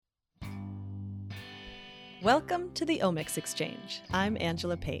Welcome to the Omics Exchange. I'm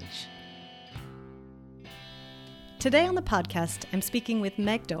Angela Page. Today on the podcast, I'm speaking with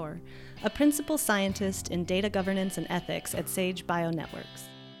Meg Doerr, a principal scientist in data governance and ethics at Sage Bionetworks.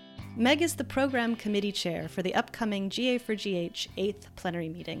 Meg is the program committee chair for the upcoming GA4GH 8th plenary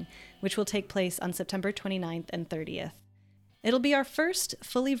meeting, which will take place on September 29th and 30th. It'll be our first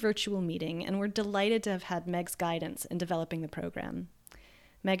fully virtual meeting, and we're delighted to have had Meg's guidance in developing the program.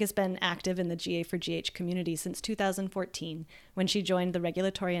 Meg has been active in the GA4GH community since 2014, when she joined the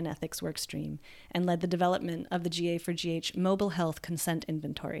Regulatory and Ethics Workstream and led the development of the GA4GH Mobile Health Consent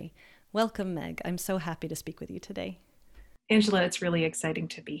Inventory. Welcome, Meg. I'm so happy to speak with you today. Angela, it's really exciting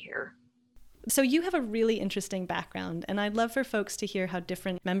to be here. So you have a really interesting background, and I'd love for folks to hear how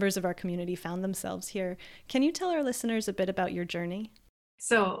different members of our community found themselves here. Can you tell our listeners a bit about your journey?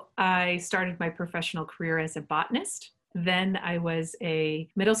 So I started my professional career as a botanist. Then I was a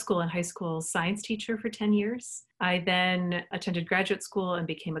middle school and high school science teacher for 10 years. I then attended graduate school and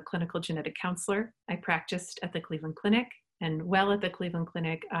became a clinical genetic counselor. I practiced at the Cleveland Clinic, and while at the Cleveland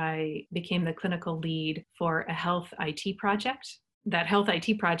Clinic, I became the clinical lead for a health IT project. That health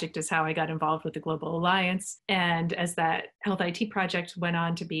IT project is how I got involved with the Global Alliance. And as that health IT project went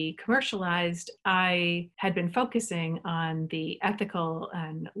on to be commercialized, I had been focusing on the ethical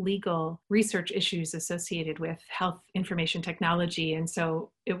and legal research issues associated with health information technology. And so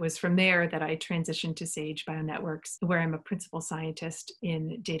it was from there that I transitioned to Sage Bionetworks, where I'm a principal scientist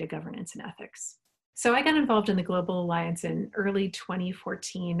in data governance and ethics. So I got involved in the Global Alliance in early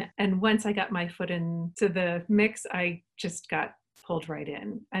 2014. And once I got my foot into the mix, I just got pulled right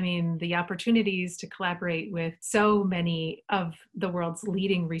in. I mean, the opportunities to collaborate with so many of the world's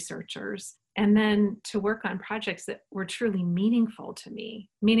leading researchers, and then to work on projects that were truly meaningful to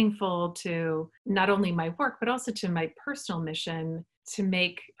me, meaningful to not only my work, but also to my personal mission to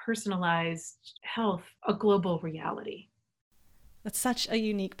make personalized health a global reality. That's such a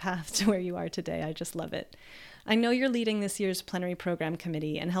unique path to where you are today. I just love it. I know you're leading this year's plenary program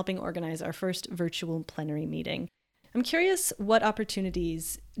committee and helping organize our first virtual plenary meeting. I'm curious what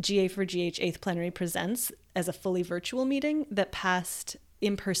opportunities GA4GH 8th plenary presents as a fully virtual meeting that past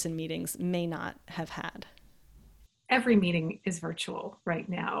in-person meetings may not have had. Every meeting is virtual right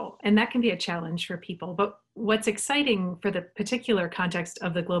now, and that can be a challenge for people. But what's exciting for the particular context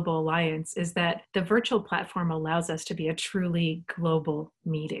of the Global Alliance is that the virtual platform allows us to be a truly global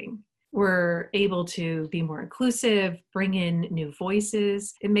meeting. We're able to be more inclusive, bring in new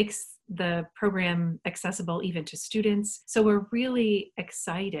voices. It makes the program accessible even to students. So we're really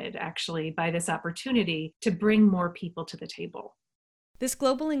excited, actually, by this opportunity to bring more people to the table. This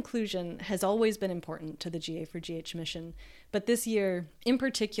global inclusion has always been important to the GA4GH mission, but this year, in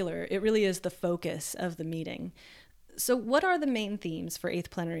particular, it really is the focus of the meeting. So what are the main themes for 8th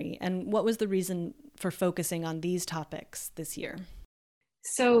plenary, and what was the reason for focusing on these topics this year?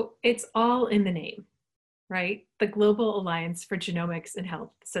 So it's all in the name, right? The Global Alliance for Genomics and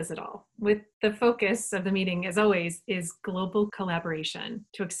Health says it all. With the focus of the meeting, as always, is global collaboration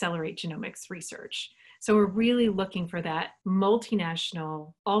to accelerate genomics research. So we're really looking for that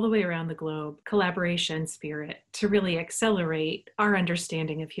multinational, all the way around the globe, collaboration spirit to really accelerate our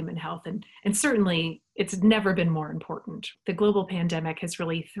understanding of human health. And certainly, it's never been more important. The global pandemic has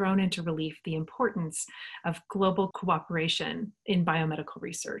really thrown into relief the importance of global cooperation in biomedical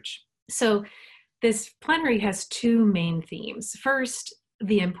research. So this plenary has two main themes. First,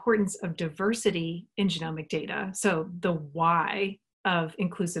 the importance of diversity in genomic data. So the why of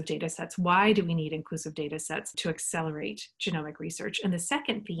inclusive data sets. Why do we need inclusive data sets to accelerate genomic research? And the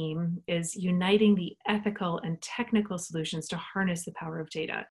second theme is uniting the ethical and technical solutions to harness the power of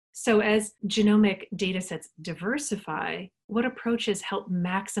data. So as genomic data sets diversify, what approaches help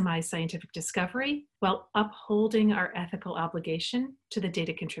maximize scientific discovery while upholding our ethical obligation to the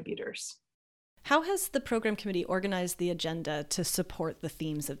data contributors? How has the program committee organized the agenda to support the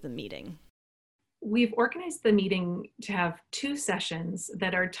themes of the meeting? We've organized the meeting to have two sessions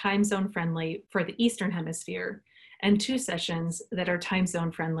that are time zone friendly for the Eastern Hemisphere and two sessions that are time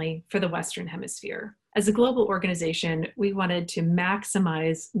zone friendly for the Western Hemisphere. As a global organization, we wanted to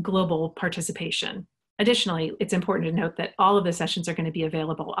maximize global participation. Additionally, it's important to note that all of the sessions are going to be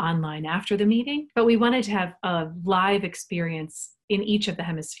available online after the meeting, but we wanted to have a live experience in each of the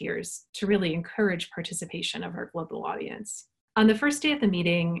hemispheres to really encourage participation of our global audience. On the first day of the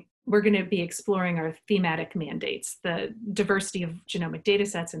meeting, we're going to be exploring our thematic mandates, the diversity of genomic data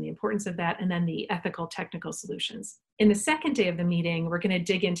sets and the importance of that, and then the ethical technical solutions. In the second day of the meeting, we're going to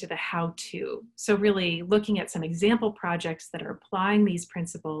dig into the how-to. So really looking at some example projects that are applying these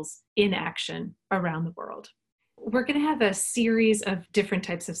principles in action around the world. We're going to have a series of different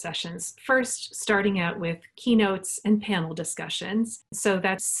types of sessions. First, starting out with keynotes and panel discussions. So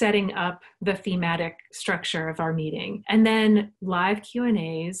that's setting up the thematic structure of our meeting. And then live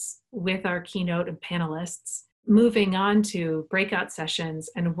Q&As with our keynote and panelists, moving on to breakout sessions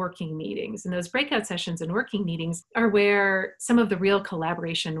and working meetings. And those breakout sessions and working meetings are where some of the real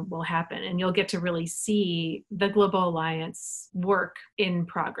collaboration will happen, and you'll get to really see the Global Alliance work in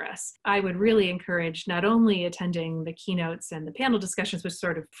progress. I would really encourage not only attending the keynotes and the panel discussions, which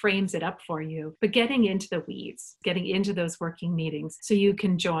sort of frames it up for you, but getting into the weeds, getting into those working meetings so you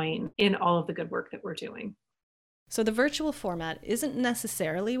can join in all of the good work that we're doing. So the virtual format isn't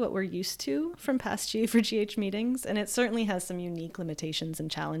necessarily what we're used to from past GA4GH meetings, and it certainly has some unique limitations and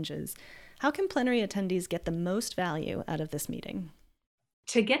challenges. How can plenary attendees get the most value out of this meeting?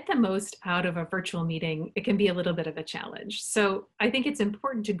 To get the most out of a virtual meeting, it can be a little bit of a challenge. So I think it's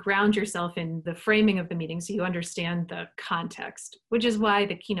important to ground yourself in the framing of the meeting so you understand the context, which is why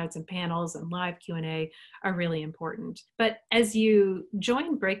the keynotes and panels and live Q&A are really important. But as you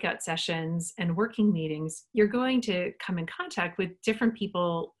join breakout sessions and working meetings, you're going to come in contact with different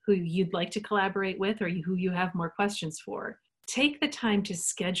people who you'd like to collaborate with or who you have more questions for. Take the time to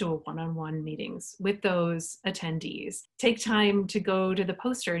schedule one-on-one meetings with those attendees. Take time to go to the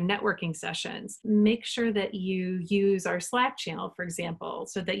poster and networking sessions. Make sure that you use our Slack channel, for example,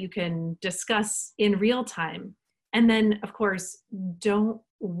 so that you can discuss in real time. And then, of course, don't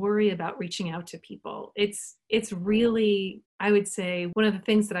worry about reaching out to people. It's really, I would say, one of the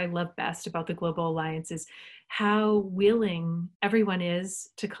things that I love best about the Global Alliance is how willing everyone is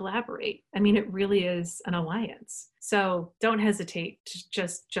to collaborate. I mean, it really is an alliance. So don't hesitate to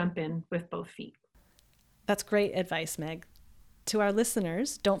just jump in with both feet. That's great advice, Meg. To our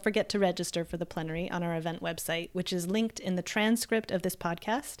listeners, don't forget to register for the plenary on our event website, which is linked in the transcript of this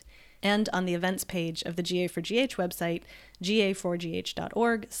podcast and on the events page of the GA4GH website,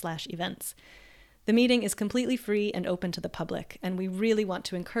 ga4gh.org/events. The meeting is completely free and open to the public, and we really want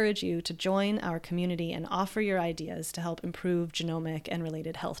to encourage you to join our community and offer your ideas to help improve genomic and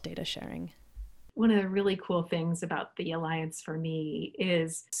related health data sharing. One of the really cool things about the Alliance for me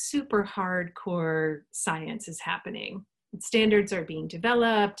is super hardcore science is happening. Standards are being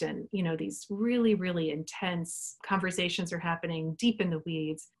developed and, these really, really intense conversations are happening deep in the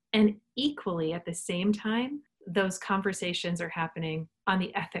weeds. And equally at the same time, those conversations are happening on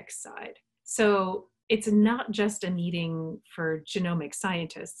the ethics side. So it's not just a meeting for genomic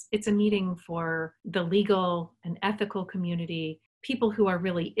scientists. It's a meeting for the legal and ethical community, people who are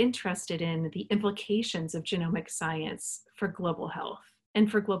really interested in the implications of genomic science for global health and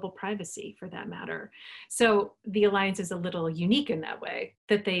for global privacy, for that matter. So the Alliance is a little unique in that way,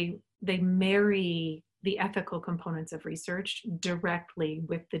 that they marry the ethical components of research directly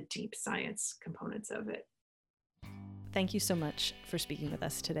with the deep science components of it. Thank you so much for speaking with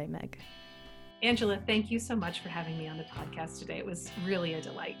us today, Meg. Angela, thank you so much for having me on the podcast today. It was really a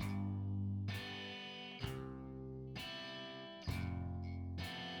delight.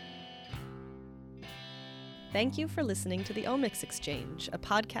 Thank you for listening to the Omics Exchange, a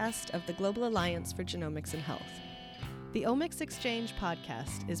podcast of the Global Alliance for Genomics and Health. The Omics Exchange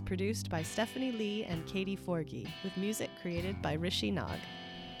podcast is produced by Stephanie Lee and Katie Forgy, with music created by Rishi Nag.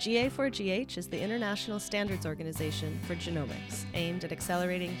 GA4GH is the international standards organization for genomics, aimed at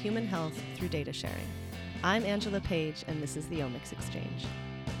accelerating human health through data sharing. I'm Angela Page, and this is the Omics Exchange.